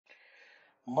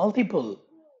multiple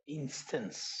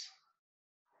instance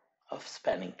of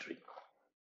spanning tree.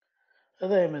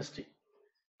 That's the MST.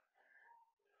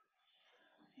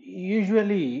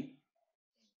 Usually,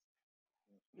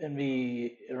 when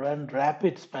we run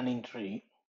rapid spanning tree,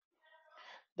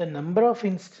 the number of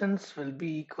instances will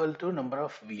be equal to number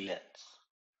of VLANs.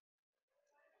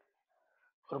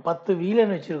 ஒரு 10 VLAN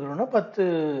வச்சிருக்கிறோம்னா 10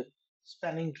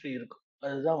 spanning tree இருக்கும்.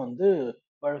 அதுதான் வந்து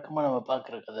வழக்கமாக நம்ம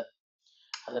பார்க்குற கதை.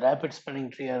 அது rapid spanning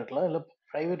ட்ரீயாக இருக்கலாம், இல்லை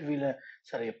ப்ரைவேட்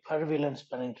பர் VLAN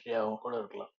ஸ்பேனிங் ட்ரீயாகவும் கூட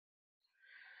இருக்கலாம்.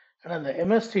 ஆனால் அந்த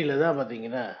MSTயில் தான்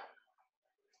பார்த்தீங்கன்னா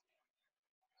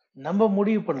நம்ம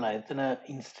முடிவு பண்ணலாம் எத்தனை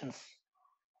இன்ஸ்டன்ஸ்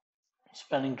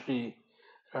ஸ்பேனிங் ட்ரீ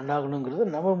ரன் ஆகணுங்கிறத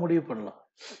நம்ம முடிவு பண்ணலாம்.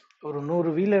 ஒரு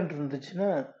 100 VLAN இருந்துச்சுன்னா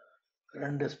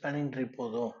 2 ஸ்பேனிங் ட்ரீ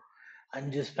போதும்,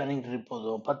 5 ஸ்பேனிங் ட்ரீ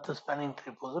போதும், 10 ஸ்பேனிங்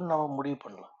ட்ரீ போதும் நம்ம முடிவு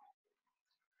பண்ணலாம்.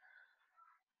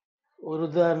 ஒரு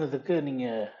உதாரணத்துக்கு நீங்க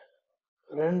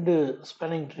 2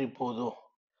 ஸ்பேனிங் ட்ரீ போதும்,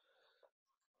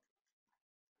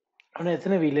 ஆனா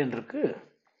எத்தனை VLAN இருக்கு?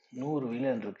 100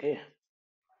 VLAN இருக்கு.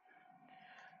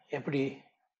 எப்படி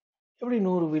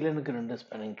 100 VLANக்கு 2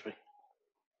 ஸ்பேனிங் ட்ரீ?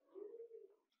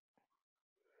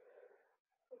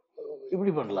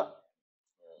 இப்படி பண்ணலாம்.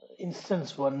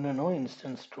 இன்ஸ்டன்ஸ் 1னும்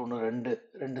இன்ஸ்டன்ஸ் 2னும்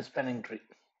ரெண்டு ஸ்பேனிங் ட்ரீ.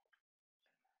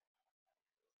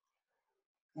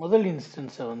 முதல்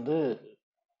இன்ஸ்டன்ஸை வந்து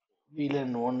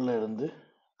VLAN 1ல இருந்து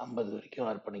 50 வரைக்கும்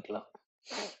ஆட் பண்ணிக்கலாம்.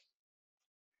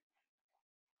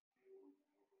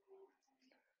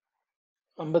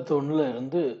 ஐம்பத்தொன்னுல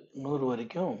இருந்து 100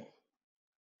 வரைக்கும்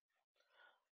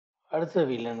அடுத்த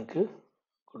VLANக்கு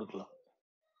கொடுக்கலாம்.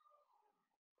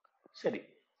 சரி,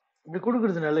 இப்படி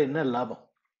கொடுக்கறதுனால என்ன லாபம்?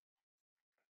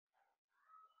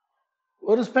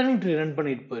 ஒரு ஸ்பேனிங் ட்ரீ ரன்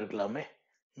பண்ணிட்டு போயிருக்கலாமே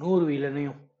 100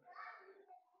 VLANையும்.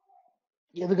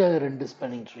 எதுக்காக 2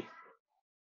 ஸ்பேனிங் ட்ரீ?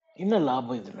 என்ன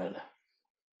லாபம் இதனால?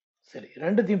 சரி,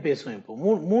 ரெண்டுத்தையும் பேசுவோம். இப்போ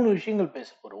மூணு விஷயங்கள் பேச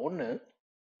போறோம். ஒன்று,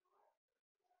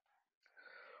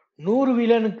 100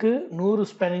 VLANக்கு 100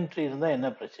 ஸ்பேனிங் ட்ரீ இருந்தா என்ன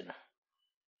பிரச்சனை?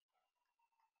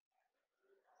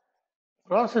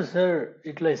 ப்ராசஸர்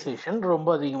யூட்டிலைசேஷன் ரொம்ப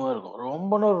அதிகமா இருக்கும்.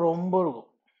 ரொம்ப இருக்கும்.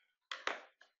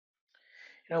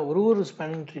 ஏன்னா ஒரு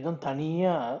ஸ்பேனிங் ட்ரீக்கும்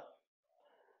தனியா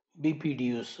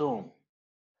பிபிடியூஸும்,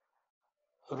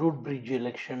 root bridge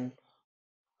election,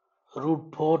 root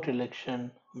port election,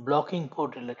 blocking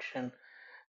board election,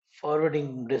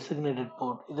 forwarding designated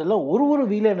board, இதெல்லாம் ஒரு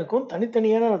VLANக்கும்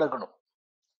தனித்தனியான நடக்கணும்.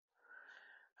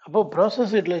 அப்போ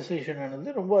ப்ராசஸ் யூட்டிலைசேஷன்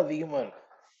ஆனது ரொம்ப அதிகமா இருக்கு.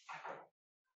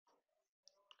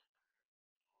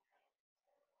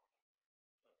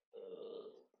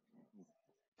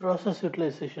 ப்ராசஸ்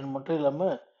யூட்டிலைசேஷன் மட்டும் இல்லாம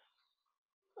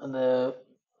அந்த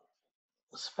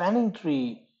ஸ்பேனிங் ட்ரீ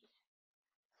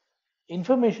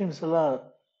இன்ஃபர்மேஷன்ஸ் எல்லாம்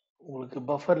உங்களுக்கு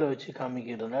பஃபர்ல வச்சு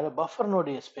காமிக்கிறதுனால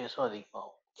பஃபர்னுடைய ஸ்பேஸும்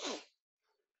அதிகமாகும்.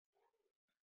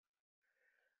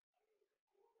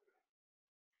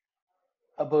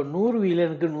 அப்போ 100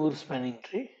 VLANக்கு 100 ஸ்பேனிங்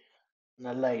ட்ரீ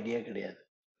நல்ல ஐடியா கிடையாது.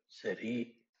 சரி,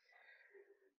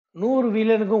 100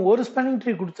 VLANக்கும் ஒரு ஸ்பேனிங்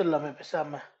ட்ரீ கொடுத்துடலாமே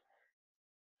பேசாம.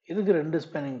 இதுக்கு 2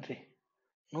 ஸ்பேனிங் ட்ரீ.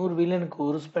 100 VLANக்கு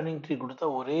ஒரு ஸ்பேனிங் ட்ரீ கொடுத்தா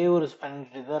ஒரே ஒரு ஸ்பேனிங்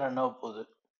ட்ரீ தான் ரன் ஆக போகுது.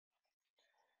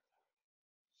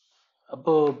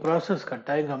 அப்போ ப்ராசஸ்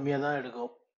கட்டாயம் கம்மியா தான்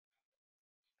எடுக்கும்.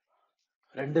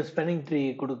 2 ஸ்பேனிங் ட்ரீ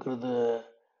கொடுக்கறது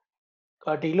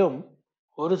காட்டிலும்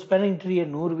ஒரு ஸ்பேனிங் ட்ரீயை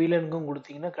 100 VLANக்கும்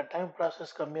கொடுத்தீங்கன்னா கட்டாயம்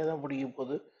ப்ராசஸ் கம்மியாக தான் பிடிக்க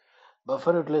போகுது,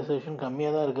 பஃபர் யூட்டிலைசேஷன்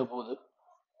கம்மியாக தான் இருக்க போகுது.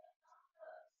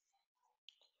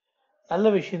 நல்ல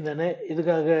விஷயம் தானே.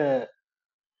 இதுக்காக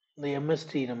இந்த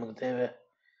MST நமக்கு தேவை.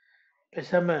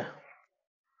 பேசாம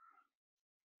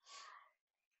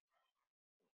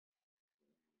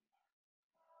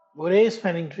ஒரே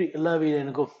ஸ்பேனிங் ட்ரீ எல்லா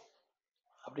VLANக்கும்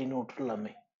அப்படின்னு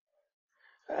விட்டுறலாமே.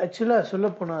 ஆக்சுவலாக சொல்ல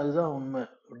போனால் அதுதான் உண்மை.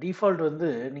 டிஃபால்ட் வந்து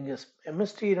நீங்கள்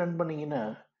MST ரன் பண்ணீங்கன்னா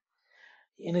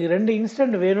எனக்கு 2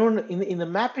 இன்ஸ்டன்ட் வேணும்னு இந்த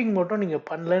மேப்பிங் மட்டும் நீங்கள்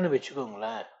பண்ணலன்னு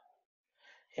வச்சுக்கோங்களேன்.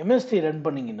 MST ரன்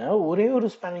பண்ணீங்கன்னா ஒரே ஒரு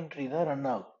ஸ்பேனிங் ட்ரீ தான் ரன்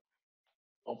ஆகும்.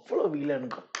 அவ்வளோ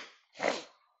VLANக்கும்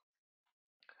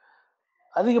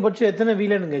அதிகபட்சம் எத்தனை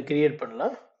VLAN நீங்க கிரியேட்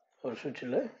பண்ணலாம் ஒரு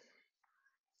சுவிட்சில்?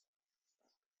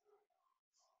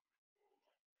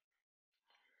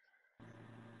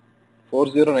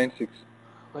 4096.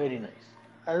 Very nice.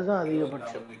 அதுதான்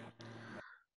அதிகபட்சம்.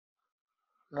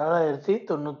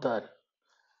 4096.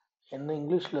 என்ன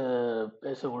இங்கிலீஷில்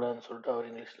பேசக்கூடாதுன்னு சொல்லிட்டு அவர்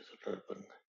இங்கிலீஷில் சொல்கிறாரு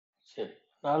பாருங்க. சரி,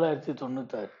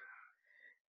 4096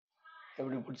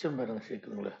 எப்படி பிடிச்ச பாருங்க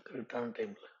சேர்க்குங்களேன் கரெக்டான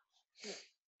டைமில்.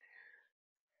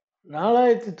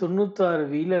 4096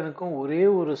 VLANக்கும் ஒரே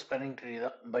ஒரு ஸ்பேனிங் ட்ரீ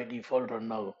தான் பை டிஃபால்ட்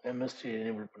ரன் ஆகும் MST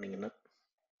எனேபிள் பண்ணிங்கன்னா.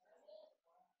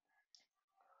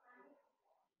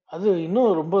 அது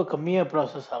இன்னும் ரொம்ப கம்மியாக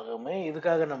ப்ராசஸ் ஆகுமே.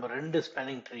 இதுக்காக நம்ம 2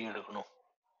 ஸ்பேனிங் ட்ரீ எடுக்கணும்.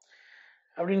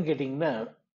 அப்படின்னு கேட்டிங்கன்னா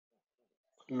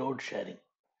load sharing,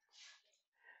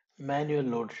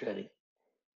 manual load sharing.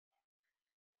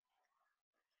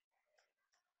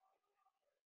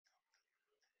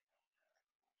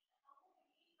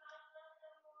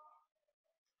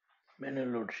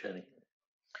 Manual load sharing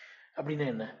அப்படின்னா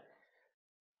என்ன?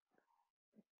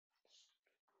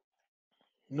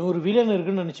 100 வில்லன்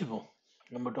இருக்குன்னு நினைச்சுப்போம்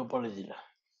நம்ம டோபாலஜியில்.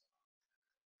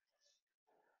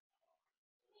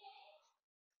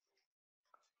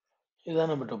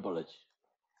 இதுதான் நம்ம டோபாலஜி.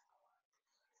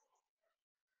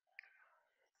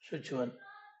 சுவிட்ச் 1,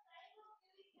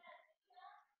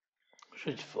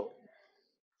 சுவிட்ச் 4.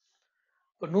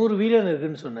 இப்போ 100 வீலன்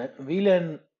இருக்குன்னு சொன்னேன்.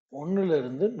 வீலன் 1ல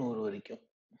இருந்து 100 வரைக்கும்.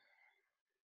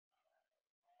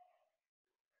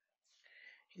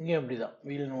 இங்கே அப்படிதான்,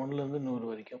 வீலன் 1ல இருந்து 100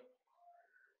 வரைக்கும்,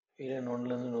 வீலன்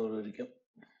 1ல இருந்து 100 வரைக்கும்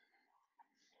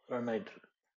ரன் ஆயிட்டு இருக்கு.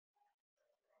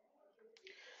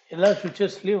 எல்லா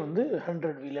சுவிச்சஸ்லயும் வந்து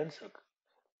 100 வீலன்ஸ் இருக்கு.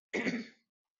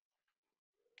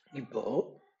 இப்போ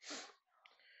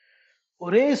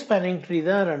ஒரே ஸ்பேனிங் ட்ரீ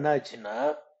தான் ரன் ஆச்சுன்னா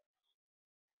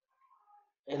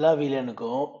எல்லா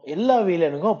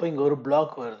வீலனுக்கும் அப்போ இங்க ஒரு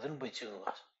பிளாக் வருதுன்னு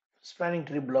வச்சுக்கோங்க. ஸ்பேனிங்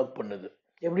ட்ரீ பிளாக் பண்ணுது.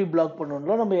 எப்படி பிளாக்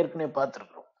பண்ணணும்லாம் நம்ம ஏற்கனவே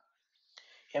பார்த்துருக்கோம்.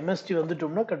 எம்எஸ்டி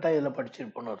வந்துட்டோம்னா கட்டாயம் இதில்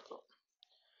படிச்சிருப்போம்னு அர்த்தம்.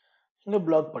 இங்க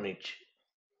பிளாக் பண்ணிடுச்சு.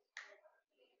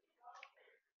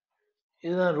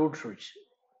 இதுதான் ரூட் சுவிட்ச்.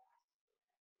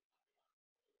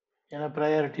 ஏன்னா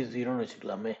ப்ரையாரிட்டி 0ன்னு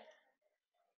வச்சுக்கலாமே.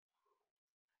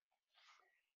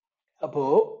 அப்போ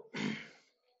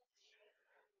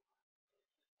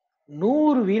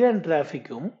 100 வீலன்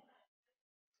டிராஃபிக்கும்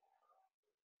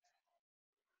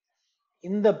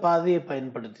இந்த பாதையை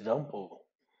பயன்படுத்தி தான் போகும்.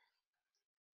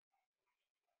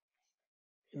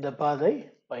 இந்த பாதை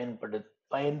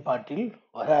பயன்பாட்டில்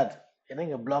வராது, ஏன்னா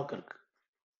இங்க பிளாக் இருக்கு.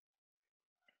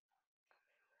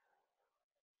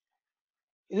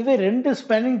 இதுவே 2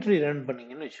 ஸ்பேனிங் ட்ரீ ரன்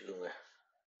பண்ணீங்கன்னு வச்சுக்கோங்க.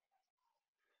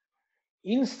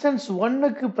 இன்ஸ்டன்ஸ்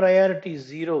 1க்கு ப்ரையாரிட்டி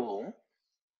 0வும்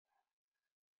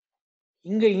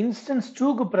இங்க இன்ஸ்டன்ஸ்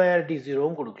 2க்கு ப்ரையாரிட்டி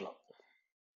 0வும் கொடுக்கலாம்.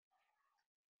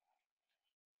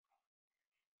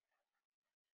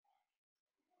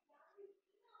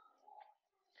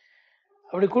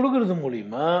 அப்படி கொடுக்கறது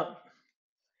மூலியமா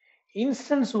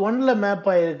இன்ஸ்டன்ஸ் 1ல மேப்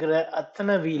ஆயிருக்கிற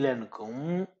அத்தனை வீலனுக்கும்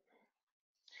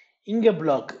இங்க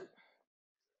பிளாக்,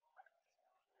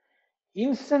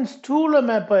 இன்ஸ்டன்ஸ் 2ல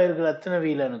மேப் ஆயிருக்கிற அத்தனை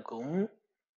வீலனுக்கும்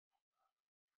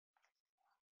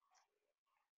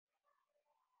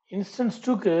இன்ஸ்டன்ஸ்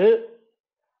 2க்கு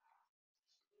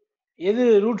எது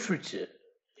ரூட் சுவிட்ச்?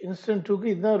 இன்ஸ்டன்ட்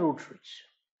 2க்கு இதுதான் ரூட் சுவிட்ச்.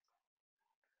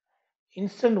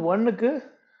 இன்ஸ்டன்ட் 1க்கு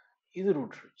இது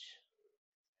ரூட் சுவிட்ச்.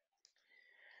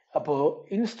 அப்போ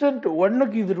இன்ஸ்டன்ட்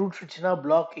 1க்கு இது ரூட் சுவிட்ச்னா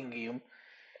பிளாக் இங்கேயும்,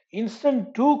 இன்ஸ்டன்ட்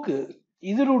 2க்கு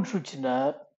இது ரூட் சுவிட்ச்னா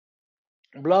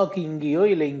பிளாக் இங்கேயோ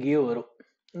இல்லை இங்கேயோ வரும்.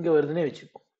 இங்க வருதுன்னே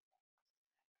வச்சுப்போம்.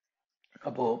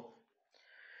 அப்போ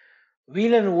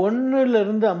வீலன் 1ல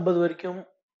இருந்து 50 வரைக்கும்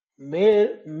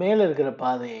மேல இருக்கிற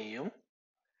பாதையையும்,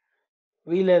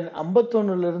 வீலன்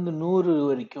 51ல இருந்து 100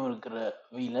 வரைக்கும் இருக்கிற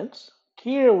வீலன்ஸ்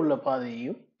கீழே உள்ள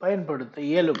பாதையையும் பயன்படுத்த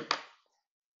இயலும்.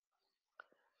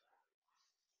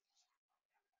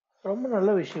 ரொம்ப நல்ல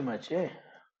விஷயமாச்சே.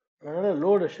 அதனால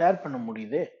லோட ஷேர் பண்ண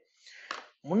முடியுது.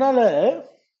 முன்னால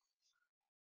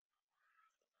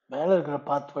மேல இருக்கிற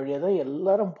பாத் வழியா தான்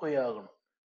எல்லாரும் போய் ஆகணும்.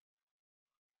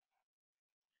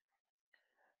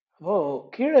 அப்போ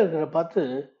கீழே இருக்கிற பாத்து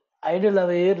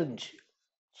ஐடலாவே இருந்துச்சு,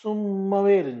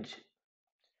 சும்மாவே இருந்துச்சு,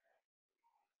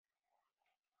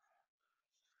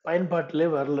 பயன்பாட்டிலே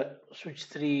வரல. சுவிட்ச்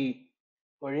 3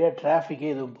 வழியா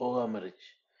டிராஃபிக்கே எதுவும் போகாம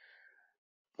இருந்துச்சு.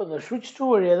 இப்போ இந்த சுவிட்ச் 2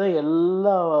 வழியா தான்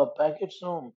எல்லா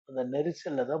பேக்கெட்ஸும் அந்த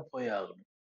நெரிசல்ல தான் போய் ஆகணும்.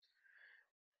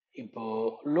 இப்போ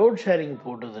லோட் ஷேரிங்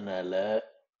போட்டதுனால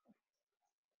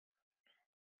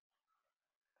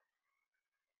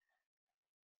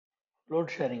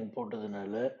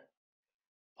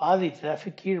பாதி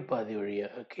டிராஃபிக்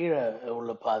கீழே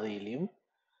உள்ள பாதையிலையும்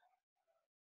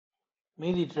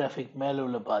மீதி டிராஃபிக் மேல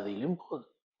உள்ள பாதையிலையும் போகுது.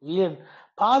 வீலன்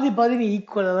பாதின்னு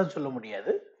ஈக்குவலா தான் சொல்ல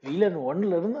முடியாது. வீலன்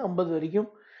 1ல இருந்து 50 வரைக்கும்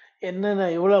என்னென்ன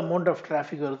எவ்வளவு அமௌண்ட் ஆஃப்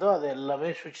டிராஃபிக் வருதோ அது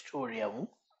எல்லாமே சுவிட்ச் 2 வழியாகவும்,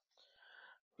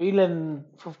 வீலன்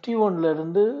 51ல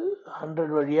இருந்து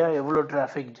 100 வழியா எவ்வளவு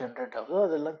டிராஃபிக் ஜென்ரேட் ஆகுதோ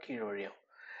அதெல்லாம் கீழ் வழியாகும்.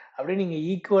 அப்படியே நீங்க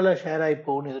ஈக்குவலா ஷேர் ஆகி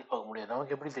போகும்னு எதிர்பார்க்க முடியாது.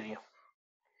 நமக்கு எப்படி தெரியும்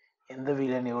எந்த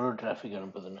வீலன் எவ்வளவு டிராஃபிக்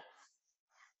அனுப்புதுன்னு?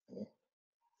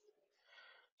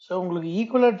 ஸோ உங்களுக்கு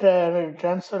ஈக்குவலாக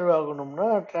ட்ரான்ஸ்ஃபர் ஆகணும்னா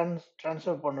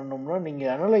ட்ரான்ஸ்ஃபர் பண்ணணும்னா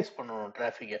நீங்கள் அனலைஸ் பண்ணணும்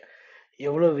டிராஃபிக்கை.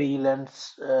 எவ்வளோ வீலன்ஸ்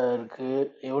இருக்கு,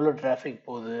 எவ்வளோ டிராஃபிக்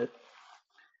போகுது,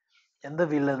 எந்த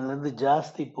வீலன்லேருந்து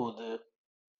ஜாஸ்தி போகுது.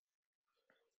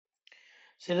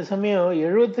 சில சமயம்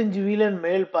 75 வீலன்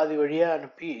மேல் பாதி வழியா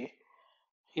அனுப்பி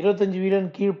 25 வீலன்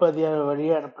கீழ் பாதி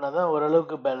வழியா அனுப்புனா தான்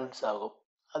ஓரளவுக்கு பேலன்ஸ் ஆகும்.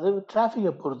 அது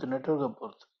டிராஃபிக்கை பொறுத்து, நெட்வொர்க்கை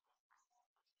பொறுத்து.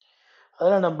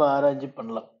 அதெல்லாம் நம்ம ஆராய்ச்சி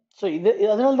பண்ணலாம். ஸோ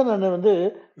அதனால தான் நான் வந்து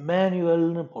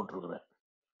மேனுவல்னு போட்டிருக்கிறேன்.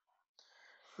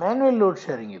 மேனுவல் லோட்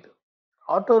ஷேரிங் இது.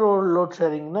 ஆட்டோ லோட்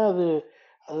ஷேரிங்னா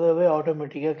அதுவே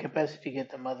ஆட்டோமேட்டிக்காக கெப்பாசிட்டிக்கு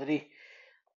ஏற்ற மாதிரி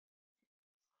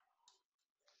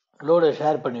லோடை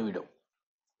ஷேர் பண்ணிவிடும்.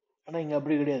 ஆனால் இங்கே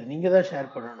அப்படி கிடையாது. நீங்கள் தான் ஷேர்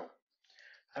பண்ணணும்,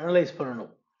 அனலைஸ்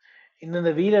பண்ணணும்.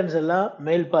 இந்தந்த வீலன்ஸ் எல்லாம்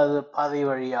மேல் பாதை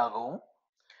வழியாகவும்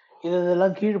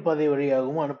இதெல்லாம் கீழ் பாதை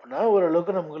வழியாகவும் அனுப்புனா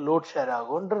ஓரளவுக்கு நமக்கு லோட் ஷேர்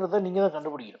ஆகும்ன்றதை நீங்கள் தான்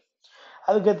கண்டுபிடிக்கணும்.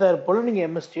 அதுக்கேற்ற போல் நீங்கள்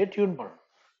எம்எஸ்டியை டியூன் பண்ணணும்.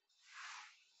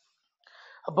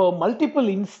 அப்போ மல்டிபிள்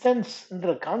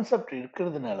இன்ஸ்டன்ஸ்ன்ற கான்செப்ட்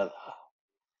இருக்கிறதுனால தான்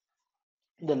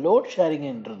இந்த லோட்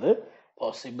ஷேரிங்ன்றது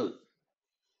பாசிபிள்.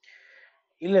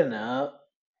 இல்லைன்னா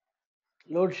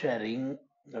லோட் ஷேரிங்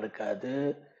நடக்காது.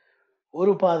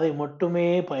 ஒரு பாதை மட்டுமே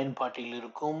பயன்பாட்டில்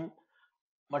இருக்கும்.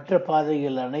 மற்ற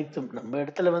பாதைகள் அனைத்தும் நம்ம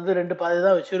இடத்துல வந்து 2 பாதை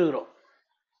தான் வச்சிருக்கிறோம்.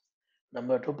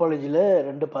 நம்ம டோபாலஜியில்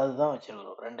 2 பாதை தான்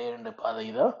வச்சிருக்கிறோம். 2 பாதை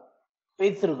தான்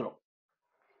வைத்திருக்கிறோம்.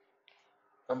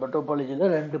 நம்ம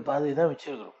டோபாலஜியில் 2 பாதை தான்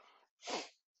வச்சிருக்கிறோம்.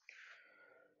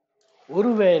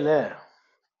 ஒருவேளை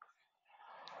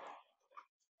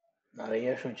நிறைய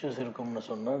சுவிட்சஸ் இருக்கும்னு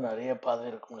சொன்னா, நிறைய பாதை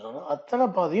இருக்கும்னு சொன்னா, அத்தனை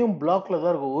பாதையும் பிளாக்ல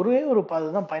தான் இருக்கும். ஒரே ஒரு பாதை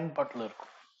தான் பயன்பாட்டில்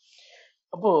இருக்கும்.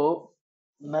 அப்போ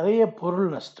நிறைய பொருள்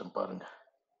நஷ்டம் பாருங்க.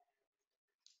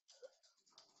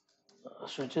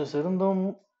 சுவிட்சஸ் இருந்தும்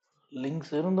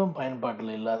லிங்க்ஸ் இருந்தும்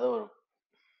பயன்பாட்டில் இல்லாத ஒரு.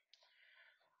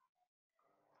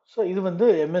 ஸோ இது வந்து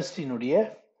எம்எஸ்டினுடைய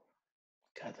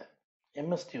கதை.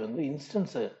 எம்எஸ்டி வந்து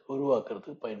இன்ஸ்டன்ஸை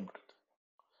உருவாக்குறதுக்கு பயன்படுது.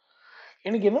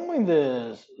 எனக்கு என்னமோ இந்த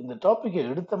டாப்பிக்கை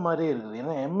எடுத்த மாதிரியே இருக்குது.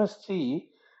 ஏன்னா எம்எஸ்டி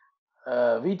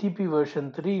விடிபி வெர்ஷன்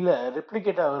 3ல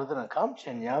ரெப்ளிகேட் ஆகிறது நான்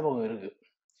காமிச்சேன், ஞாபகம் இருக்கு.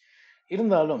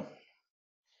 இருந்தாலும்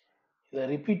இதை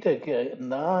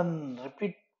நான்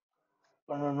ரிப்பீட்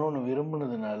பண்ணணும்னு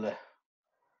விரும்பினதுனால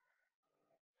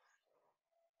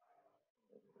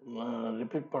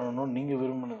நீங்கள்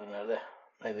விரும்பினதுனால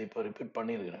நான் இதை இப்போ ரிப்பீட்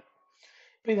பண்ணியிருக்கிறேன்.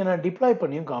 இப்போ இதை நான் டிப்ளாய்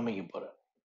பண்ணியும் காமிக்க போகிறேன்.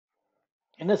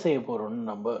 என்ன செய்ய போகிறோம்னு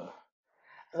நம்ம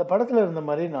அந்த படத்தில் இருந்த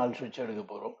மாதிரி 4 சுவிட்ச் எடுக்க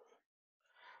போகிறோம்.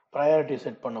 ப்ரையாரிட்டி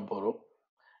செட் பண்ண போகிறோம்.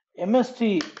 எம்எஸ்டி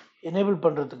எனேபிள்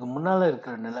பண்ணுறதுக்கு முன்னால்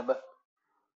இருக்கிற நிலைமை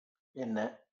என்ன,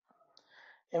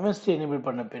 எம்எஸ்டி எனேபிள்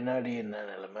பண்ண பின்னாடி என்ன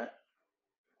நிலைமை,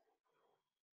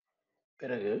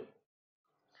 பிறகு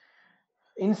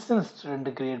இன்ஸ்டன்ஸ்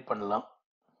 2 கிரியேட் பண்ணலாம்.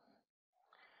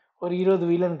 ஒரு 20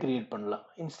 வீலன் கிரியேட் பண்ணலாம்.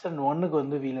 இன்ஸ்டன்ட் 1க்கு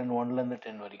வந்து வீலன் 1லேருந்து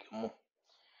 10 வரைக்கும்,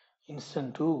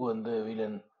 இன்ஸ்டன்ட் 2க்கு வந்து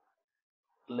வீலன்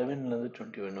 11லேருந்து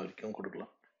 21 வரைக்கும்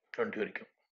கொடுக்கலாம். 20 வரைக்கும்.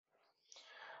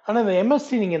 ஆனால் இந்த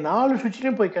எம்எஸ்டி நீங்கள் 4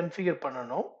 சுவிட்ச்லையும் போய் கன்ஃபிகர்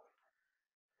பண்ணணும்.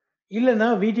 இல்லைன்னா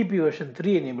விடிபி வெர்ஷன்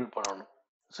 3 எனேபிள் பண்ணணும்.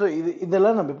 ஸோ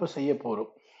இதெல்லாம் நம்ம இப்போ செய்ய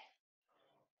போகிறோம்.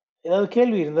 ஏதாவது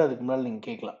கேள்வி இருந்தால் அதுக்கு முன்னால் நீங்கள்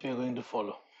கேட்கலாம். You going to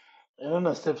follow.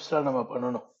 என்னென்ன ஸ்டெப்ஸ்லாம் நம்ம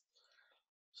பண்ணணும்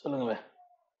சொல்லுங்களேன்.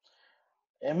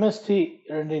 எம்எஸ்டி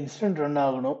 2 இன்ஸ்டன்ட் ரன்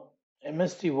ஆகணும்.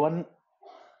 எம்எஸ்டி 1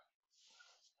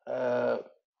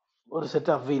 ஒரு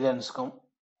செட் ஆஃப் வீலன்ஸ்க்கும்,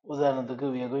 உதாரணத்துக்கு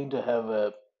we are going to have a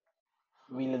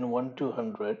VLAN 1 to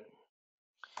 100.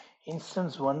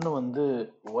 Instance 1 வந்து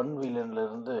 1 VLANல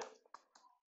இருந்து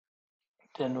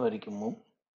 10 வரைக்கும்,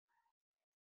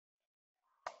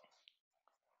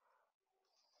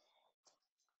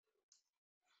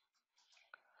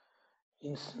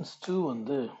 இன்ஸ்டன்ஸ் 2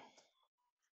 வந்து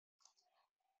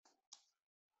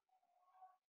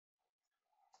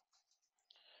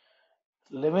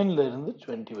 11ல இருந்து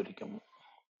 20 வரைக்கும்.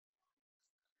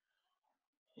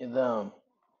 இதுதான்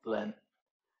பிளான்.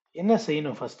 என்ன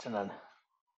செய்யணும் ஃபர்ஸ்ட்? நான்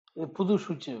இது புது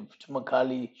சுவிட்ச், சும்மா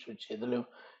காலி சுவிட்ச்,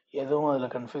 எதுவும்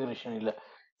அதில் கன்ஃபிகரேஷன் இல்லை.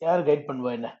 யார் கைட்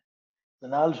பண்ணுவா என்ன? இந்த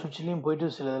 4 சுவிட்ச்லையும் போயிட்டு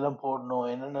சில இதெல்லாம் போடணும்,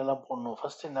 என்னென்னலாம் போடணும்,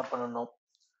 ஃபர்ஸ்ட் என்ன பண்ணணும்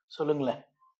சொல்லுங்களேன்.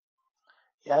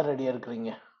 யார் ரெடியாக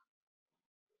இருக்கிறீங்க?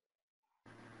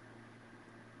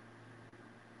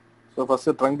 ஸோ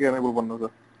ஃபர்ஸ்ட் ட்ரங்க் எனேபிள் பண்ணணும்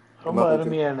சார். ரொம்ப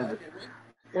அருமையானது.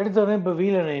 எடுத்தோடனே இப்போ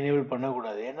வீலனை எனேபிள்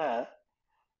பண்ணக்கூடாது. ஏன்னா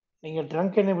நீங்கள்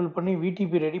ட்ரங்க் எனேபிள் பண்ணி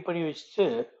விடிபி ரெடி பண்ணி வச்சுட்டு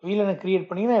வீலனை கிரியேட்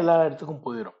பண்ணிங்கன்னா எல்லா இடத்துக்கும்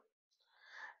போயிடும்.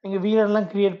 நீங்கள் வீலன்லாம்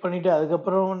கிரியேட் பண்ணிவிட்டு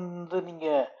அதுக்கப்புறம் வந்து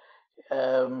நீங்கள்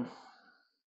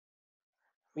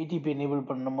விடிபி எனேபிள்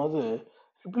பண்ணும்போது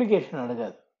ரிப்ளிகேஷன்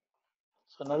நடக்காது.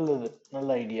 ஸோ நல்ல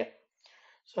ஐடியா.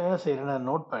 ஸோ என்ன செய்கிறேன், நான்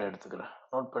நோட் பேட் எடுத்துக்கிறேன்.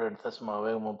 நோட் பேட் எடுத்தால் சும்மா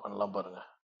வேகமாக பண்ணலாம் பாருங்கள்.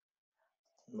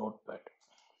 Note pad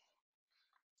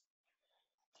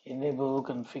enable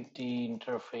config t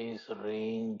interface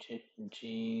range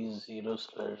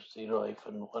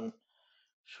g0/0-1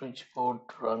 switch port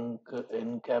trunk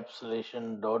encapsulation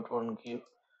 .1q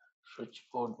switch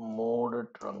port mode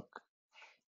trunk.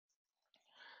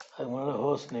 அதுக்கு மேலே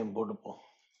ஹோஸ்ட் நேம் போட்டுப்போம்.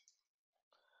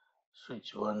 switch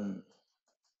 1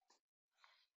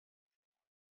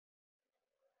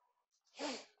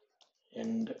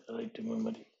 and write to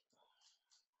memory.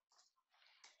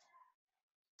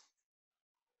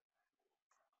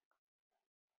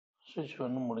 switch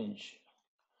 1 முடிஞ்சு.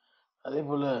 அதே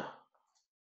போல்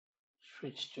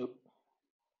switch 2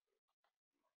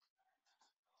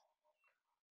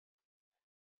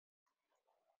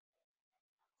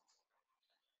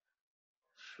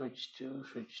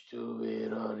 switch 2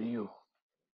 where are you?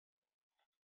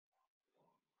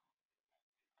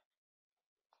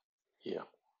 Yeah.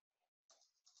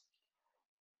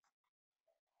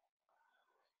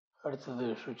 அடுத்தது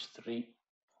switch 3.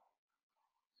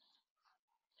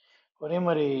 ஒரே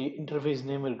மாதிரி interface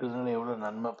name இருக்கிறதுனால எவ்வளோ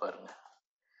நன்மை பாருங்கள்.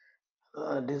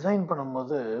 டிசைன்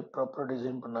பண்ணும்போது ப்ராப்பராக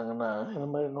டிசைன் பண்ணாங்கன்னா இந்த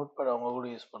மாதிரி நோட் பேட் அவங்க கூட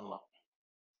யூஸ் பண்ணலாம்.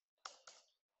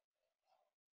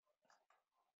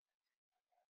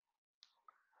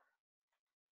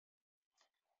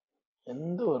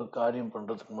 எந்த ஒரு காரியம்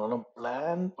பண்ணுறதுக்கு முன்னாலும்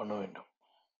பிளான் பண்ண வேண்டும்.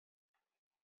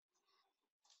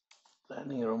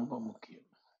 பிளானிங் ரொம்ப முக்கியம்.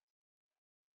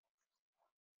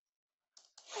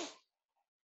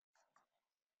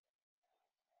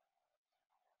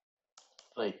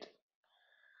 ரைட்,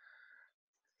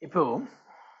 இப்போ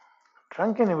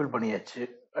ட்ரங்க் எனேபிள் பண்ணியாச்சு.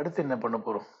 அடுத்து என்ன பண்ண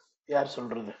போகிறோம்? யார்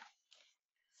சொல்கிறது?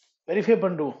 வெரிஃபை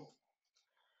பண்ணிடுவோம்.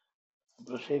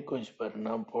 அப்புறம் ஷேக் வச்சு பாரு,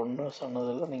 நான் பொண்ணு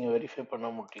சொன்னதெல்லாம் நீங்கள் வெரிஃபை பண்ண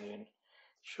மாட்டீங்கன்னு.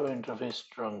 ஷோ இன்டர்ஃபேஸ்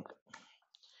ட்ரங்க்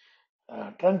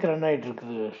ரன் ஆகிட்டு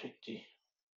இருக்குது ஷேக்ஜி.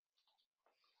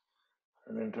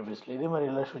 ரன் இன்டர்ஃபேஸில் இதே மாதிரி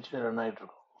எல்லா ஸ்விட்சில் ரன் ஆகிட்டு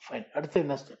இருக்கும். ஃபைன். அடுத்து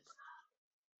என்ன ஸ்டெப்?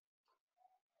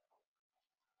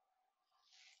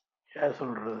 யார்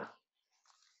சொல்கிறது?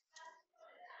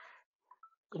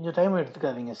 கொஞ்சம் டைம்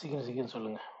எடுத்துக்காதீங்க, சீக்கிரம் சீக்கிரம்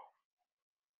சொல்லுங்கள்.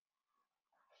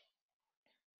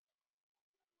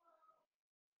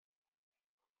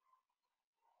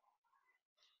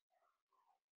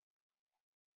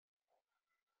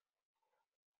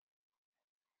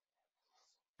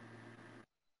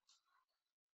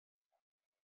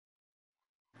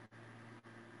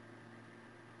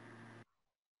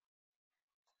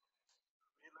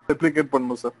 ரெப்ளிகேட்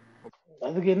பண்ணணும் சார்.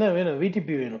 அதுக்கு என்ன வேணும்?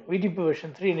 விடிபி வேணும். விடிபி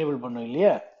வெர்ஷன் 3 எனேபிள் பண்ணும்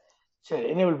இல்லையா? சரி,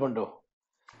 எனேபிள் பண்ணிட்டோம்.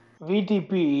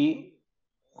 VDP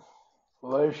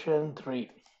version 3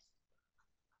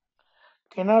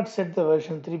 cannot set the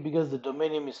version 3 because the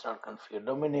domain name is not configured.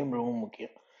 Domain name ரொம்ப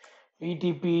முக்கியம்.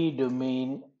 VTP domain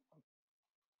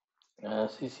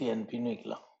CCNP ன்னு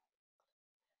வைக்கலாம்.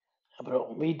 அப்புறம்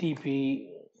VTP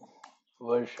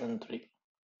version 3.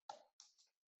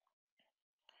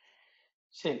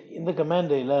 சரி, இந்த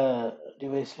கமாண்ட் எல்லா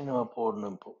டிவைஸ்லையும் நம்ம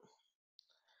போடணும். இப்போ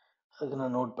அதுக்கு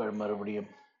நான் நோட் பேட் மறுபடியும்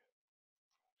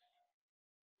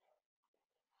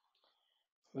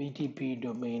VTP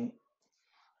domain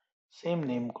சேம்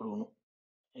நேம் கொடுக்கணும்.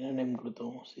 என்ன நேம்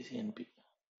கொடுத்தோம்? CCNP.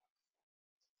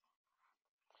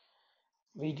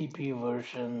 VTP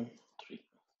version 3.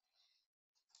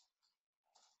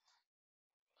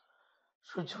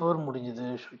 switch 4 முடிஞ்சது.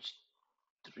 switch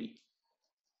 3.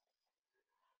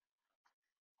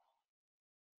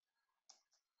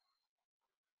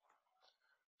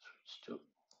 switch 2.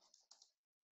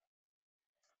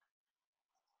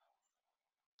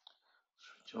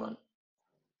 switch 1.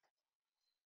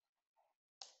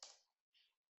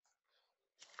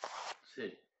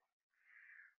 சரி,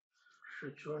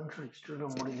 switch 1 switch 2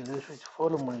 முடிஞ்சது. switch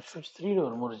 4 முடிஞ்சு. switch 3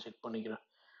 ஒரு முறை செக் பண்ணிக்கிறேன்.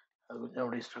 அது கொஞ்சம்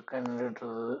அப்படி ஸ்ட்ரக்காக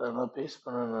நின்றுட்டுருது. அதனால் பேஸ்ட்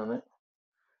பண்ணேன். நான்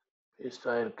பேஸ்ட்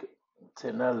ஆகிருக்கு.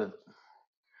 சரி, நல்லது.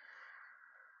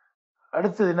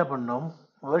 அடுத்தது என்ன பண்ணோம்?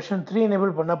 வெர்ஷன் 3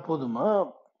 எனேபிள் பண்ணால் போதுமா?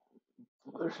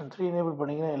 வெர்ஷன் 3 எனேபிள்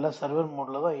பண்ணிங்கன்னா எல்லாம் சர்வர்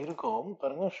மோடில் தான் இருக்கும்.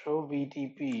 பாருங்கள், ஷோ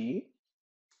விடிபி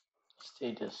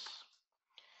ஸ்டேட்டஸ்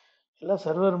எல்லாம்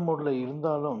சர்வர் மோடில்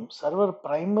இருந்தாலும் சர்வர்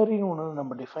ப்ரைமரின்னு ஒன்று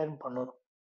நம்ம டிஃபைன் பண்ணணும்.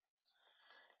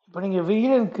 இப்போ நீங்கள்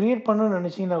VLAN கிரியேட் பண்ணணும்னு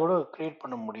நினச்சிங்கன்னா கூட கிரியேட்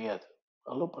பண்ண முடியாது,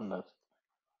 அலோவ் பண்ணாது.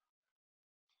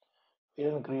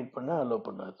 VLAN கிரியேட் பண்ண அலோவ்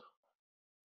பண்ணாது.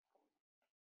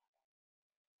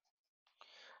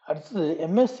 அடுத்தது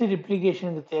MST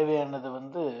ரிப்ளிகேஷனுக்கு தேவையானது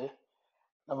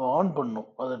நம்ம ஆன் பண்ணணும்.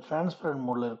 அது டிரான்ஸ்பரண்ட்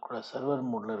மோடில் இருக்கக்கூடாது, சர்வர்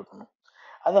மோடில் இருக்கணும்.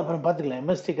 அது அப்புறம் பார்த்துக்கலாம்.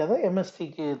 MSTக்கு அதை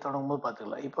MSTக்கு தொடங்கும் போது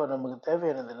பார்த்துக்கலாம். இப்போ நமக்கு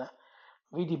தேவையானதுன்னா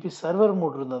VTP சர்வர்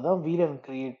மோட் இருந்தால் தான் VLAN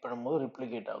கிரியேட் பண்ணும்போது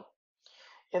ரிப்ளிகேட் ஆகும்.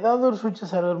 ஏதாவது ஒரு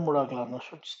சுவிட்ச் சர்வர் மோட் ஆக்கலாம். நான்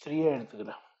switch 3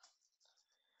 எடுத்துக்கிறேன்.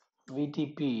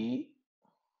 VTP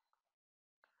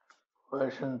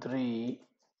version 3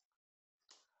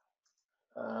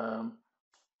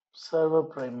 server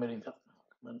primary தான்.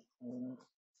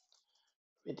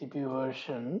 VTP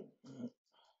version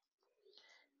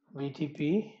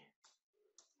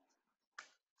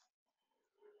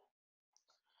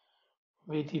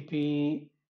VTP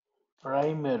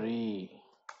primary.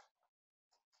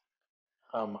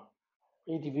 ஆமா,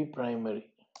 VTP primary.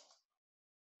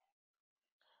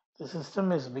 The system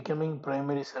is becoming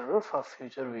primary server for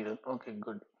future VLAN. Okay,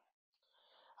 good.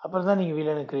 அப்புறம் தான் நீங்கள்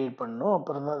VLAN கிரியேட் பண்ணணும்,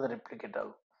 அப்புறம் தான் அது ரெப்ளிகேட்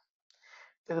ஆகும்.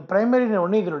 இது பிரைமரி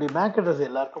ஒன்று இதனுடைய மேக் அட்ரஸ்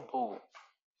எல்லாருக்கும் போகும்.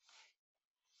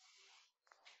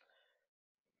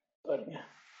 பாருங்க,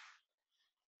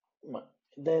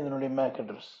 இதான் இதனுடைய மேக்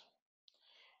அட்ரஸ்.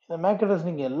 இந்த மேக் அட்ரஸ்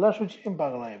நீங்கள் எல்லா சுவிட்ச்லையும்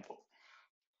பார்க்கலாம். இப்போ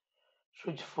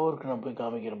சுவிட்ச் 4க்கு நான் போய்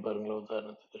காமிக்கிறேன் பாருங்களேன்.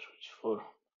 உதாரணத்துக்கு சுவிட்ச் 4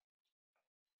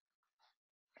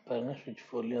 பாருங்க, சுவிட்ச்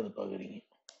 4லேயும் அதை பார்க்குறீங்க.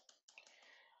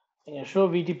 நீங்கள் show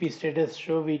VDP status,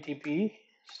 show VDP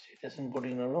ஸ்டேட்டஸ்ன்னு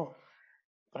போட்டிங்கனாலும்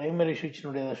primary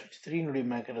சுவிட்சினுடைய சுவிட்ச் 3னுடைய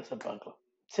மேக் அட்ரஸை பார்க்கலாம்.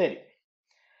 சரி,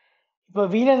 இப்போ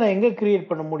VLAN நான் எங்கே கிரியேட்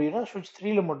பண்ண முடியும்னா சுவிட்ச்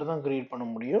 3ல மட்டும் தான் கிரியேட் பண்ண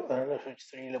முடியும். அதனால் சுவிட்ச்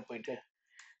 3ல போயிட்டு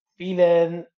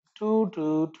VLAN 2 to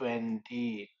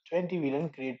 20 VLAN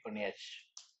கிரியேட் பண்ணியாச்சு.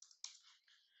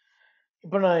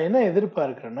 இப்போ நான் என்ன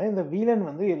எதிர்பார்க்குறேன்னா, இந்த VLAN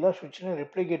வந்து எல்லா சுவிட்சிலும்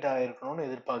ரெப்ளிகேட் ஆகிருக்கணும்னு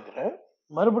எதிர்பார்க்குறேன்.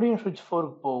 மறுபடியும் சுவிட்ச்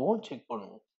 4க்கு போவோம், செக்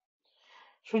பண்ணுவோம்.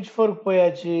 சுவிட்ச் 4க்கு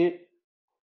போயாச்சு.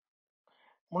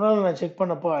 முன்னால் நான் செக்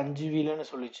பண்ணப்போ 5 VLAN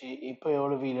சொல்லிச்சு. இப்போ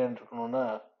எவ்வளோ VLAN இருக்கணும்னா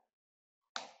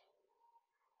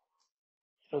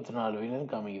 24 VLAN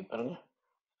காமிக்குது பாருங்க.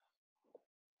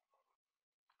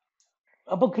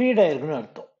 அப்போ கிரியேட் ஆயிருக்குன்னு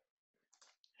அர்த்தம்.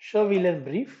 ஷோ VLAN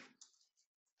பிரீஃப்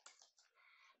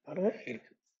பாருங்க,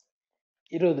 இருக்கு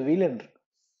 20 VLAN இருக்கு.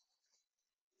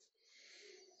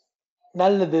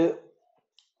 நல்லது.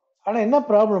 ஆனால் என்ன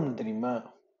ப்ராப்ளம் தெரியுமா?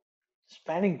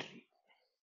 Spanning tree.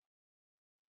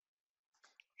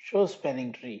 Show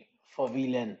spanning tree for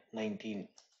VLAN 19.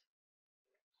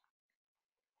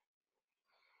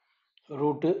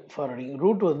 Route forwarding.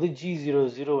 Root வந்து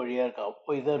G00 வழியாக இருக்கா.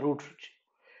 அப்போ இதான் ரூட் சுவிட்ச்.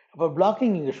 அப்போ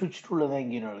பிளாக்கிங் இங்கே சுவிட்ச் 2ல தான்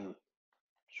இங்கே நடக்குது.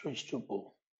 சுவிட்ச் 2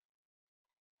 போகும்.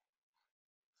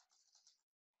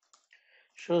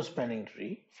 Show spanning tree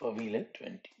for VLAN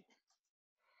 20.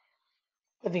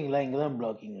 பார்த்தீங்களா, இங்கே தான்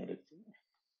பிளாக்கிங் நடக்குது.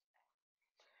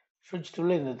 சுவிட்ச்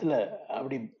 2ல இந்த இடத்துல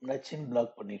அப்படி நச்சின்னு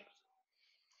பிளாக் பண்ணிருக்கு.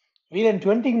 VLAN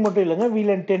 20க்கு மட்டும் இல்லைங்க,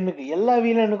 VLAN 10க்கு எல்லா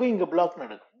VLANக்கும் இங்கே பிளாக்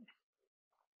நடக்கும்.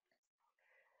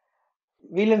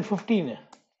 VLAN 15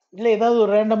 இல்லை, ஏதாவது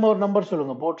ஒரு ரேண்டமாக ஒரு நம்பர்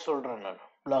சொல்லுங்க, போட்டு சொல்கிறேன் நான்.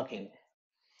 பிளாக்கிங்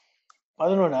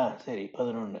 11. சரி,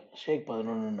 11. ஷேக்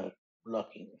 11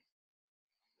 பிளாக்கிங்.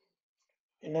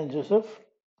 என்ன ஜோசப்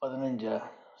 15?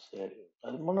 சரி,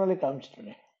 அது முன்னாலே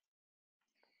காமிச்சிட்டேனே.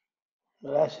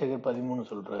 ராஜசேகர் 13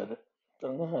 சொல்றாரு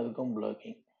பாருங்க, அதுக்கும்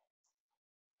பிளாக்கிங்.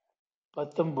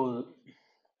 19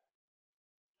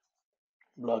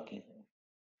 பிளாக்கிங்.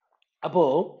 அப்போ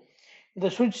இந்த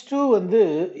சுவிட்ச் 2 வந்து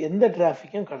எந்த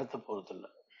டிராஃபிக்கும் கடத்த போறது இல்லை.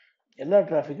 எல்லா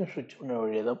டிராஃபிக்கும் சுவிட்ச் 1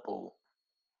 வழியாக தான் போகும்.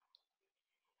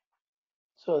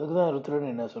 ஸோ அதுக்கு தான்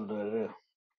ருத்ரன் என்ன சொல்றாரு,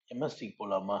 MSTக்கு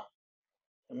போகலாமா?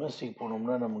 MSTக்கு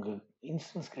போனோம்னா நமக்கு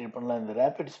இன்ஸ்டன்ஸ் கிரியேட் பண்ணலாம். இந்த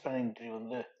ரேபிட் ஸ்பேனிங் ட்ரீ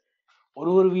வந்து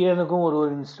ஒரு VLANக்கும் ஒரு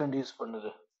இன்ஸ்டன்ட் யூஸ்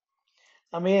பண்ணுது.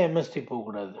 நம்ம ஏன் MST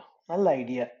போகக்கூடாது? நல்ல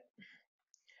ஐடியா.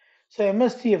 ஸோ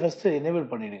MSTயை ஃபஸ்ட்டு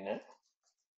எனேபிள் பண்ணிடுங்க.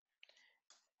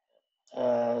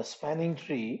 ஸ்பேனிங்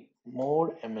ட்ரீ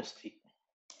மோட் MST,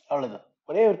 அவ்வளோதான்.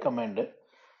 ஒரே ஒரு கமாண்டு.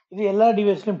 இது எல்லா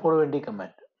டிவைஸ்லையும் போட வேண்டிய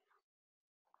கமாண்ட்.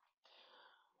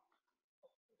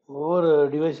 ஒவ்வொரு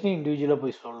டிவைஸ்லையும் இண்டிவிஜுவலாக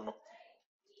போய் சொல்லணும்.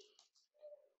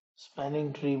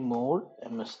 Spanning tree mode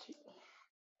MST.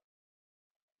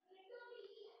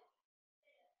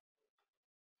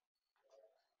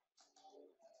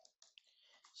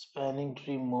 Spanning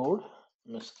tree mode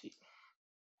MST.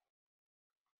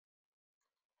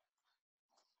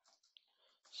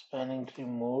 Spanning tree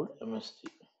mode MST.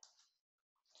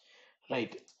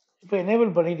 Right. இப்போ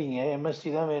எனேபிள் பண்ணிட்டீங்க,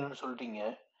 MST தான் வேணும்னு சொல்லிட்டீங்க.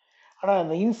 ஆனால்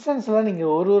அந்த இன்ஸ்டன்ஸ்லாம்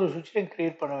நீங்கள் ஒரு சுவிட்ச்லையும்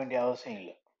கிரியேட் பண்ண வேண்டிய அவசியம்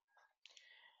இல்லை.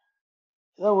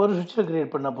 ஏதாவது ஒரு சுவிட்சில்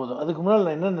கிரியேட் பண்ணால் போதும். அதுக்கு முன்னால்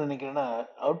நான் என்ன நினைக்கிறேன்னா,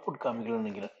 அவுட்புட் காமிக்கலாம்னு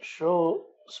நினைக்கிறேன். Show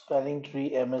spanning tree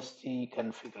MST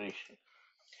configuration.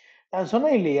 நான்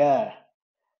சொன்னேன் இல்லையா,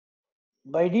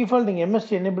 பை டிஃபால்ட் நீங்கள்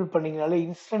MST எனேபிள் பண்ணிங்கனாலே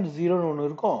இன்ஸ்டன்ட் 0ன்னு ஒன்று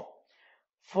இருக்கும்.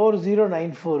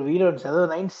 4094 VLANs, அதாவது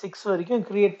 96 வரைக்கும்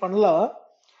கிரியேட் பண்ணலாம்.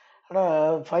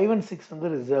 ஆனால் 5 and 6 வந்து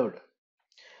ரிசர்வ்டு.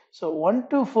 ஸோ 1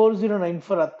 to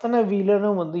 4094 அத்தனை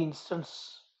VLANம் வந்து இன்ஸ்டன்ஸ்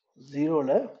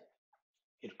 0ல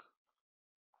இருக்கு.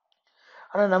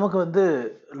 ஆனால் நமக்கு வந்து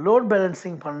லோட்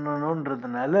பேலன்சிங்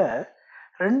பண்ணணுன்றதுனால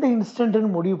 2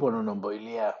 இன்ஸ்டன்ட்னு முடிவு பண்ணணும் நம்ம,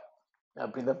 இல்லையா?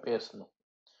 அப்படி தான் பேசணும்.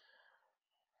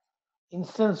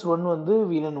 இன்ஸ்டன்ஸ் 1 வந்து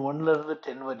VLAN 1லேருந்து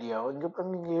 10 வழியாகும். இங்கே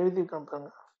பாருங்க, இங்கே எழுதியிருக்கேன்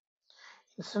பாருங்க.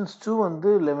 இன்ஸ்டன்ஸ் 2 வந்து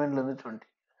 11லேருந்து 20.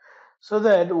 ஸோ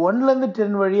தட் 1லேருந்து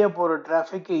 10 வழியாக போகிற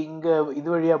டிராஃபிக் இங்கே இது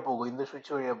வழியாக போகும், இந்த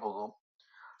சுவிட்ச் வழியாக போகும்.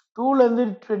 2லேருந்து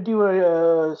 20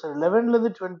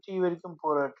 11லேருந்து 20 வரைக்கும்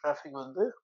போகிற டிராஃபிக் வந்து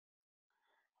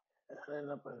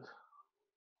என்ன பண்ணுது?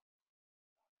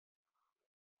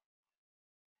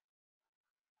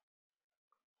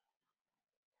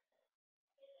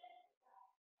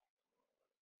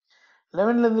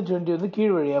 லெவன்லேருந்து 20 வந்து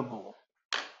கீழ் வழியாக போகும்.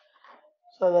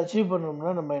 ஸோ அதை அச்சீவ்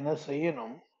பண்ணணும்னா நம்ம என்ன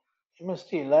செய்யணும்?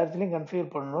 எம்எஸ்டி எல்லா இடத்துலையும்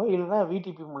கன்ஃபிகர் பண்ணணும், இல்லைன்னா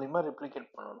விடிபி மூலிமா ரெப்ளிகேட்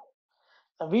பண்ணணும்.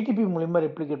 நான் விடிபி மூலிமா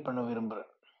ரெப்ளிகேட் பண்ண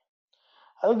விரும்புகிறேன்.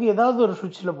 அதுக்கு ஏதாவது ஒரு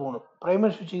சுவிட்சில் போகணும்.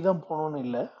 ப்ரைமரி சுவிட்சுக்கு தான் போகணும்னு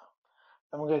இல்லை.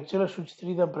 நமக்கு ஆக்சுவலாக சுவிட்ச்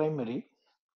 3 தான் ப்ரைமரி.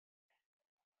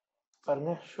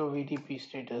 பாருங்க, ஷோ விடிபி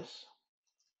ஸ்டேட்டஸ்,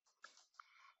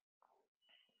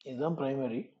 இதுதான்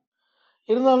ப்ரைமரி.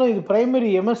 இருந்தாலும் இது ப்ரைமரி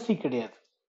எம்எஸ்டி கிடையாது.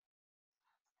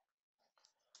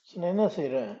 ஸோ நான் என்ன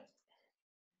செய்கிறேன்,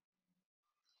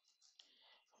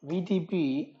 VDP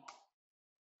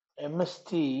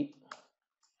MST,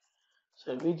 so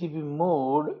VTP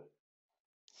mode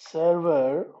server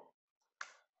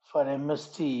for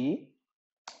MST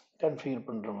configure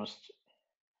பண்றோம் first.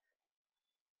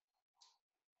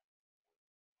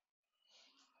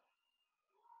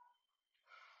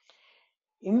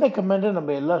 இந்த கமாண்டை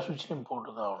நம்ம எல்லா சுவிட்ச்லையும்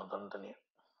போட்டுதான் ஆகணும் தனித்தனியா.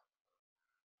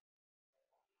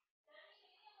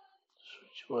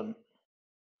 சுவிட்ச் 1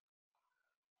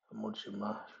 முடிச்சுமா,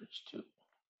 சுவிட்ச் 2,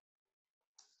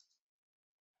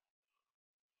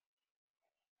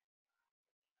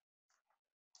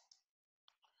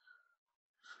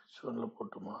 சுவிட்ச் 1ல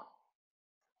போட்டுமா,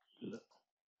 இல்ல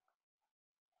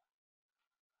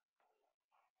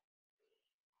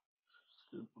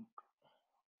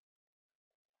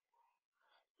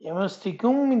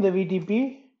எம்எஸ்டிக்கும் இந்த விடிபி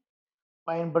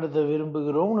பயன்படுத்த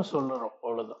விரும்புகிறோம்னு சொல்றோம்,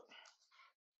 அவ்வளவுதான்.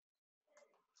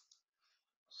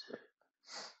 சரி,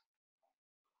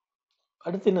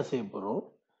 அடுத்து என்ன செய்ய போறோம்?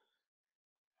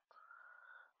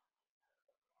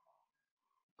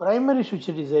 பிரைமரி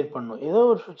சுவிட்சை டிசைட் பண்ணும். ஏதோ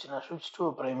ஒரு சுவிட்ச், நான் சுவிட்ச்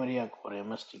 2 பிரைமரி ஆக்க போறேன்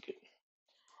எம்எஸ்டிக்கு.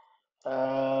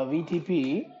 VDP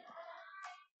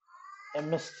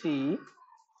MST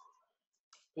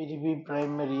VTP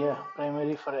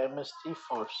primary for MST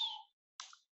force.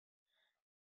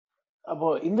 அப்போ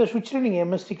இந்த சுவிட்சில் நீங்கள்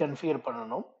MST கன்ஃபிகர்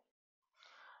பண்ணணும்.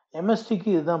 MSTக்கு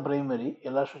இதுதான் பிரைமரி,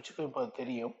 எல்லா சுவிட்சுக்கும் இப்போ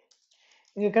தெரியும்.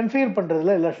 இங்கே கன்ஃபிகர்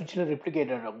பண்ணுறதுல எல்லா சுவிட்சிலும்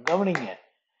ரெப்ளிகேட் ஆகிடும். கவனிங்க,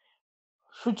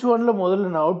 சுவிட்ச் 1ல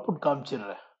முதல்ல நான் அவுட்புட்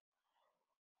காமிச்சிடுறேன்.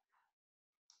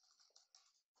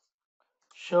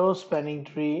 Show spanning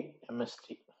tree MST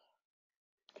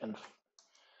configure.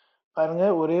 பாருங்க,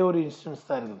 ஒரே ஒரு இன்ஸ்டன்ஸ்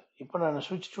தான் இருக்குது. இப்போ நான்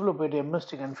சுவிட்ச் 2ல போயிட்டு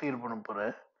MST கன்ஃபிகர் பண்ண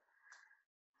போகிறேன்.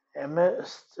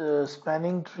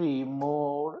 spanning tree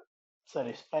mode,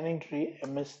 spanning tree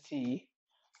MST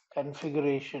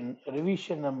configuration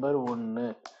revision number 1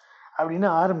 அப்படின்னு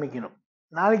ஆரம்பிக்கணும்.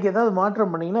 நாளைக்கு ஏதாவது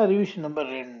மாற்றம் பண்ணீங்கன்னா ரிவிஷன் நம்பர்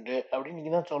 2 அப்படின்னு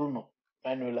நீங்க தான் சொல்லணும்.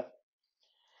 மேனுவலா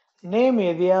நேம்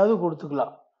எதையாவது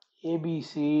கொடுத்துக்கலாம்.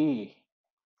 abc.com,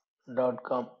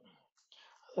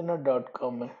 என்ன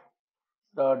 .com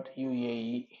 .uae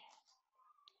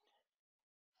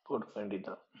போட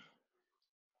வேண்டியதான்.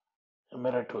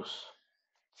 மெரட்டோஸ்.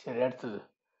 சரி, அடுத்தது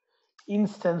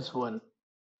இன்ஸ்டன்ஸ் 1,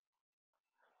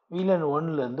 VLAN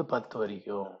 1ல இருந்து 10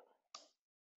 வரைக்கும்.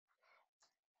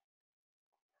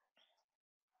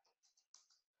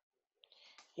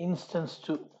 இன்ஸ்டன்ஸ்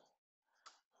 2,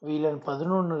 VLAN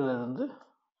 11ல இருந்து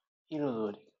 20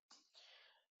 வரைக்கும்.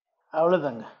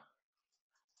 அவ்வளோதாங்க.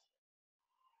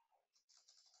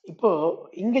 இப்போ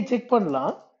இங்க செக்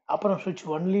பண்ணலாம், அப்புறம் சுவிட்ச்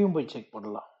 1லையும் போய் செக்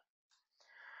பண்ணலாம்.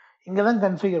 இங்கே தான்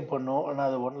கன்ஃபிகர் பண்ணோம், ஆனால்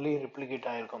அது 1லையும் ரெப்ளிகேட்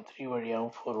ஆகிருக்கும், 3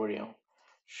 வழியாகவும் 4 வழியாகவும்.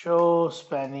 Show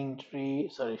spanning tree,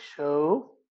 sorry,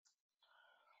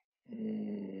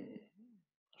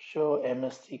 show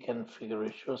MST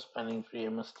configuration, show spanning tree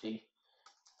MST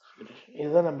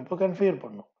இதுதான் நம்ம இப்போ கன்ஃபிகர்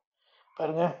பண்ணோம்.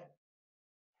 பாருங்க,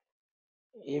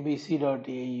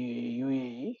 abc.uae,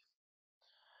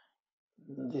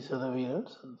 these are the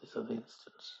VLANs and these are the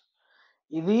instance.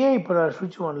 இதையே இப்போ நான்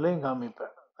சுவிட்ச் 1லையும்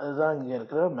காமிப்பேன். அதுதான் இங்கே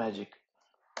இருக்கிற மேஜிக்.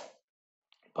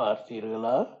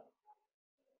 பார்த்தீர்களா?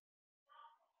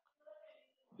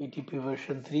 VTP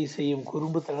வெர்ஷன் 3 செய்யும்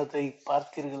குறும்புத்தனத்தை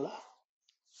பார்த்தீர்களா?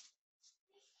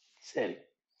 சரி,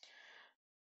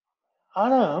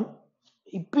 ஆனா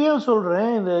இப்பயும்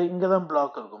சொல்றேன், இந்த இங்கதான்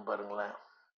பிளாக் இருக்கும் பாருங்களேன்,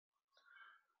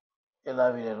 எல்லா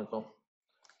வீலனுக்கும்.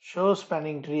 Show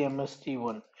spanning tree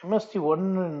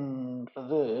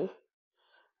MST1ன்றது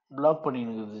black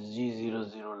பண்ணிருக்குது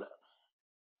G00ல.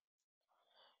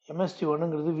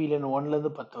 MST1ங்கிறது VLAN 1ல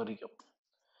இருந்து 10 வரைக்கும்.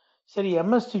 சரி,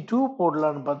 MST2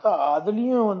 போடலான்னு பார்த்தா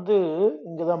அதுலயும் வந்து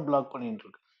இங்கதான் பிளாக் பண்ணிட்டு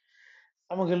இருக்கு.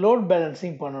 நமக்கு லோட்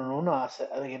பேலன்சிங் பண்ணணும்னு ஆசை.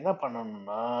 அதுக்கு என்ன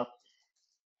பண்ணணும்னா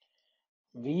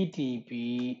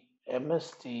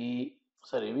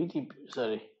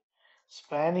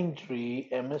spanning tree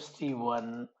MST1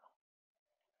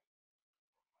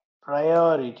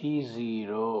 priority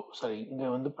 0. Sorry, இங்க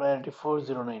வந்து priority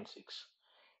 4096.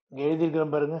 இங்க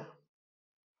எழுதியிருக்கிறேன் பாருங்க,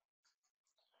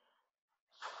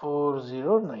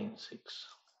 4096.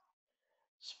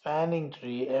 Spanning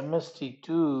tree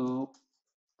MST2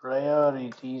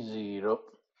 priority 0.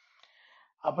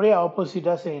 அப்படியே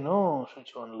ஆப்போசிட்டா செய்யணும்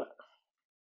switch 1ல.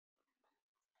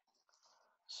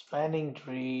 Spanning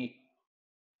tree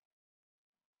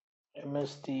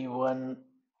MST1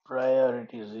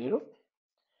 priority 0.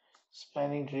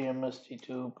 Spanning tree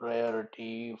MST2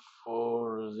 priority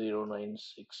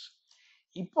 4096.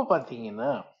 இப்போ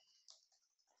பார்த்தீங்கன்னா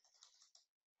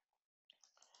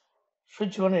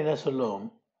switch 1 என்ன சொல்லும்,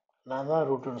 நான் தான்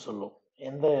ரூட்டுன்னு சொல்லும்.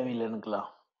 எந்த வில்லனுக்கலாம்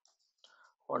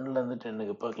 1லேருந்து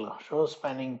 10க்கு பார்க்கலாம். ஷோ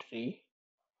ஸ்பேனிங் ட்ரீ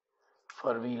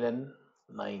ஃபார் வீலன்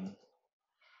 9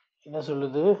 என்ன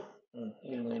சொல்லுது?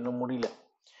 இருங்க, இன்னும் முடியல.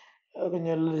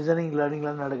 கொஞ்சம் லிசனிங்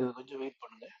லேர்னிங்லாம் நடக்குது, கொஞ்சம் வெயிட்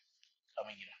பண்ணுங்க,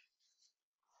 காமிக்கிறேன்.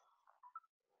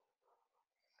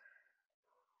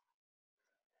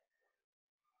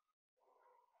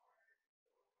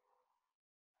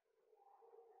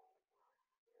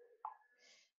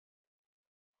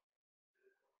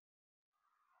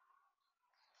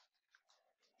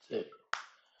 சரி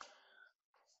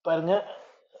பாருங்க,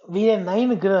 வீலன்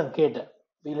 9க்கு நான் கேட்டேன்,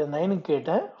 வீலன் 9க்கு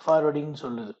கேட்டேன், ஃபார்வர்டிங்னு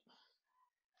சொல்லுது.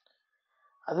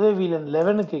 அதுவே வீலன்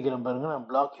 11 கேட்குறேன் பாருங்க, நான்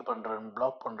பிளாக்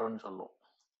பண்றேன்னு சொல்லும்.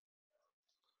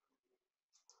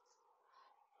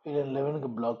 வீலன்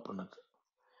 11க்கு பிளாக் பண்ணுது.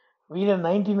 வீலன்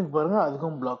 19க்கு பாருங்க,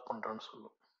 அதுக்கும் பிளாக் பண்றேன்னு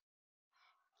சொல்லும்.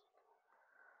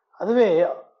 அதுவே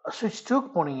ஸ்விட்ச் 2க்கு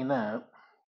போனீங்கன்னா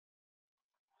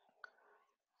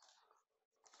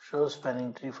ஷோ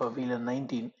ஸ்பேனிங் ட்ரீ ஃபார் வீலன்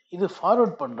 19 இது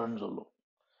ஃபார்வர்ட் பண்றேன்னு சொல்லும்.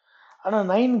 ஆனா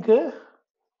 9க்கு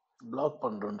பிளாக்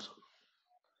பண்றேன்னு சொல்லும்.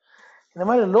 இந்த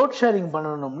மாதிரி லோட் ஷேரிங்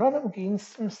பண்ணணும்னா நமக்கு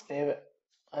இன்ஸ்டன்ஸ் தேவை,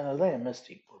 அதனால தான்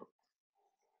எம்எஸ்டி போடும்.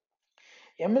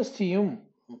 எம்எஸ்டியும்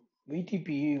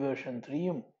விடிபி வெர்ஷன்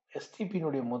 3யும்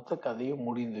எஸ்டிபியினுடைய மொத்த கதையும்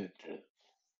முடிந்து விட்டது.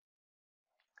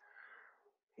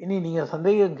 இனி நீங்க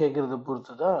சந்தேகம் கேட்கறத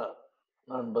பொறுத்து தான்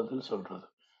நான் பதில் சொல்றது.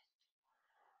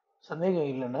 சந்தேகம்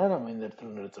இல்லைன்னா நம்ம இந்த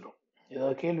இடத்துல நிறுத்துறோம்.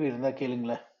 ஏதாவது கேள்வி இருந்தா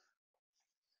கேளுங்களேன்.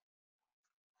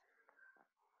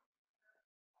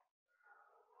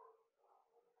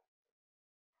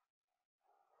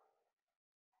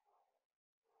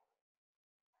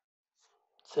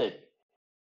 சரி.